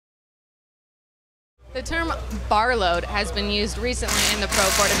The term barlowed has been used recently in the Pro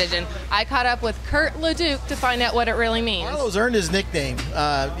 4 division. I caught up with Curt Leduc to find out what it really means. Barlow's earned his nickname.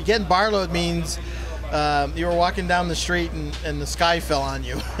 Getting barlowed means you were walking down the street and the sky fell on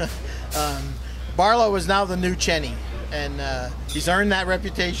you. Barlow is now the new Chenny, and he's earned that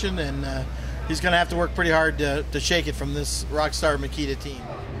reputation, and he's going to have to work pretty hard to shake it from this Rockstar Makita team.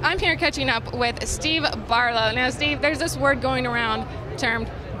 I'm here catching up with Steve Barlow. Now, Steve, there's this word going around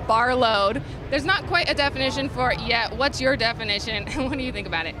termed barlowed. There's not quite a definition for it yet. What's your definition, and what do you think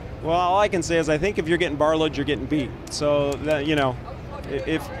about it? Well, all I can say is I think if you're getting barlowed, you're getting beat. So, that, you know,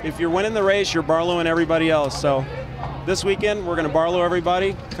 if you're winning the race, you're barlowing everybody else. So this weekend, we're going to barlow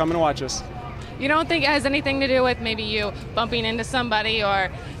everybody. Come and watch us. You don't think it has anything to do with maybe you bumping into somebody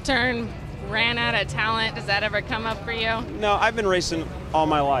or ran out of talent? Does that ever come up for you? No, I've been racing all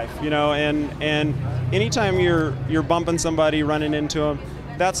my life, you know, and anytime you're bumping somebody, running into them,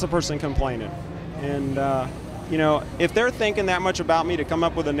 that's the person complaining. And, you know, if they're thinking that much about me to come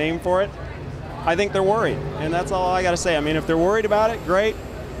up with a name for it, I think they're worried. And that's all I got to say. I mean, if they're worried about it, great.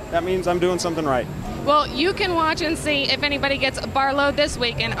 That means I'm doing something right. Well, you can watch and see if anybody gets barlowed this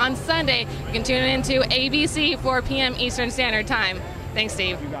weekend. On Sunday, you can tune in to ABC, 4 p.m. Eastern Standard Time. Thanks,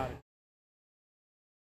 Steve. You got it.